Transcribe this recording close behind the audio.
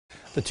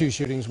The two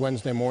shootings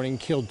Wednesday morning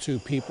killed 2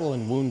 people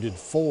and wounded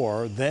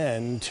 4.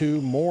 Then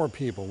 2 more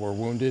people were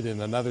wounded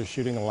in another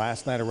shooting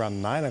last night around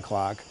 9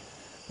 o'clock.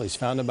 Police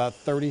found about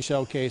 30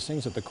 shell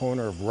casings at the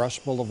corner of Rush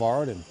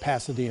Boulevard and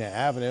Pasadena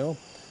Avenue.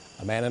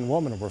 A man and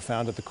woman were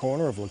found at the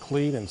corner of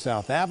Laclede and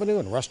South Avenue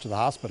and rushed to the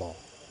hospital.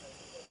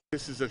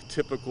 This is a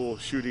typical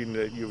shooting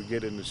that you would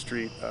get in the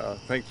street.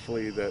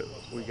 Thankfully that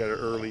we got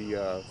early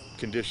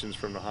conditions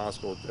from the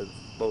hospital that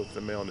both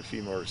the male and the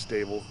female are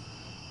stable.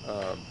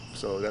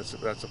 So that's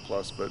a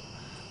plus, but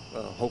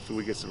hopefully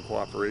we get some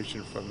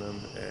cooperation from them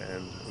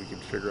and we can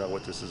figure out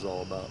what this is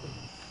all about.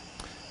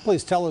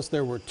 Police tell us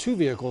there were 2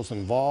 vehicles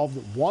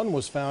involved. One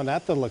was found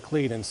at the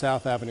Laclede and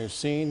South Avenue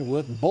scene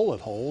with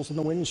bullet holes in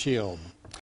the windshield.